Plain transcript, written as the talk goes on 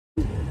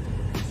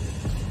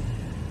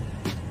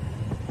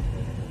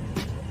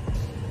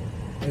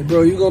Hey,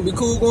 bro, you gonna be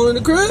cool going in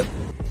the crib?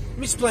 Let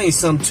me explain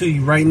something to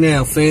you right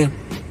now, fam.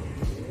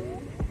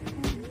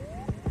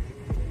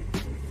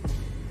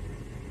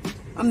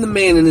 I'm the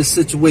man in this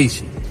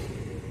situation.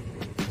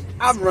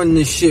 I run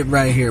this shit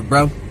right here,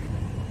 bro.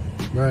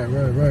 Right.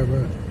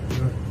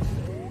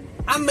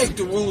 I make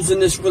the rules in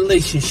this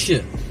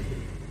relationship.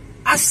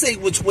 I say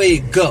which way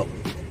it go. You know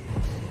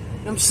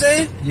what I'm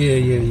saying?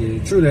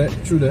 Yeah. True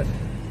that.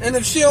 And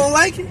if she don't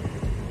like it,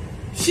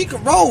 she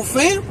can roll,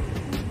 fam.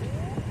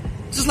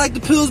 Just like the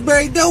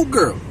Pillsbury Dope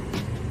girl. You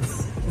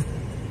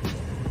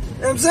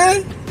know what I'm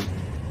saying?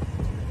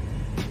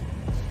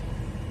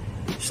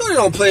 Shorty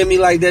don't play me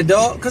like that,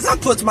 dog, cause I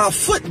puts my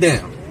foot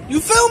down. You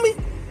feel me?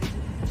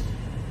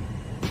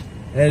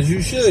 As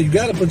you should. You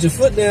gotta put your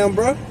foot down,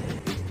 bro.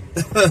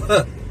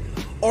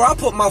 Or I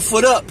put my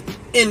foot up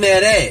in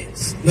that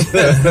ass.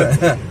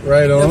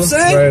 Right on. You know what I'm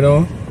saying? Right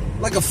on.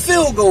 Like a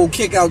field goal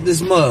kick out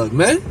this mug,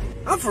 man.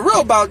 I'm for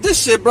real about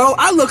this shit, bro.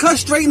 I look her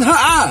straight in her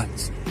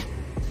eyes.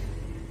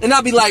 And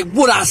I be like,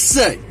 what I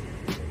say?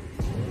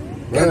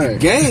 Got the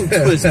game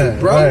twisted,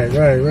 bro.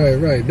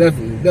 Right.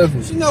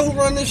 Definitely. You know who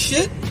run this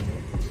shit?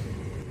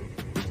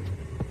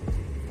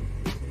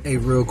 Hey,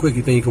 real quick,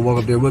 you think you can walk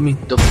up there with me?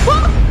 The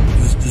fuck?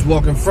 Just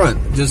walk in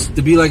front. Just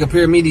to be like a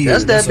paramedic.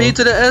 That's that B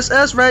to the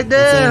SS right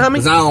there, homie.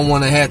 Because I don't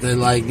want to have to,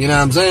 like, you know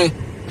what I'm saying?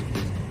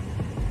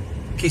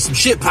 In case some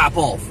shit pop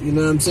off, you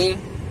know what I'm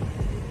saying?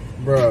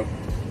 Bro.